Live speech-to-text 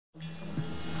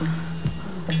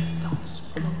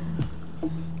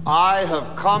I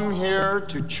have come here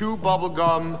to chew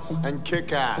bubblegum and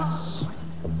kick ass.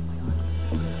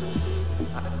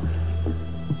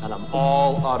 And I'm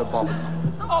all out of bubblegum.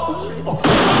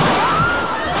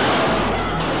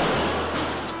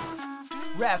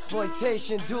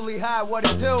 Rapxploitation, Dooley high, what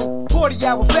it do?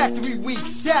 40-hour factory week,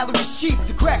 salary's cheap.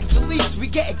 The crack is the least, we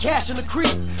getting cash on the creep.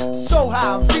 So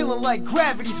high, I'm feeling like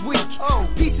gravity's weak.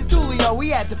 Piece of Dooley, we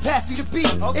had to pass me the beat.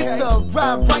 It's a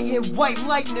rhyme writing, white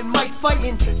lightning, Mike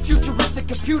fighting. Futuristic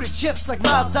computer chips like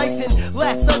Miles Dyson.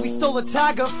 Last night we stole a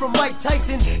tiger from Mike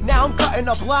Tyson. Now I'm cutting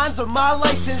up lines on my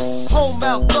license. Whole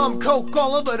mouth, thumb, coke,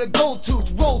 all over the gold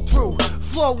tooth. Roll through,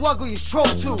 flow ugly as troll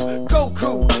 2.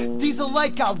 Goku, diesel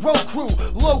like our road crew.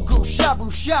 Logu, shabu,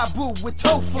 shabu with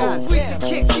tofu. Fleece and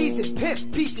kicks, easy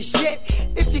pimp, piece of shit.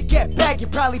 If you get back, you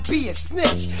probably be a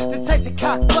snitch. The type to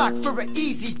cock block for an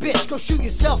easy bitch. Go shoot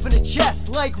yourself in the chest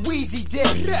like Wheezy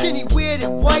did. Skinny, weird,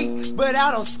 and white, but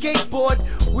out on skateboard.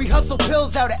 We hustle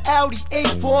pills out of Audi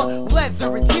A4.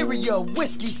 Leather interior,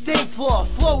 whiskey stain floor.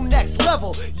 Flow next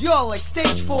level, y'all like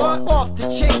stage 4. Off the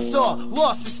chainsaw,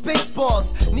 lost in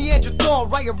spaceballs. Neanderthal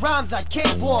writing rhymes on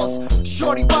cave walls.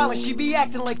 Shorty wildin', she be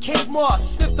acting like Kate Moss.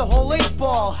 Sniff the whole 8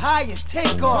 ball, highest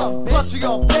takeoff. Plus we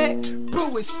all bet,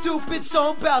 Boo is stupid,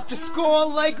 so I'm about to score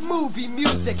like movie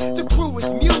music. The crew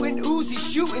is mutant, Uzi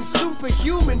shooting,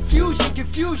 superhuman fusion,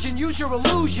 confusion, use your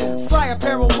illusions. Fire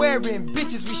apparel wearing,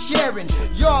 bitches we sharing.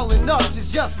 Y'all and us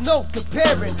is just no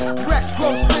comparing. Rex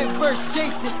Grossman versus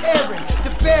Jason Aaron.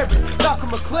 The Baron, Malcolm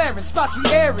McLaren, spots we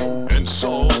airing. And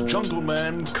so Jungle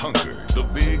Man conquered the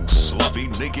big, sloppy,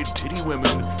 naked titty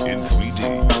women in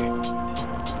 3D.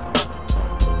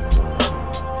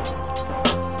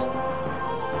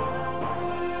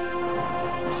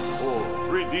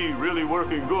 3D really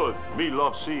working good. Me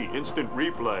love see instant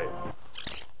replay.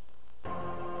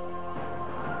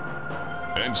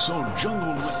 And so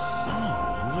Jungle Man...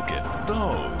 Oh, look at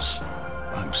those.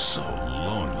 I'm so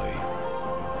lonely.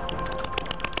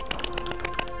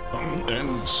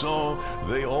 And so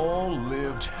they all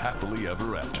lived happily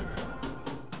ever after.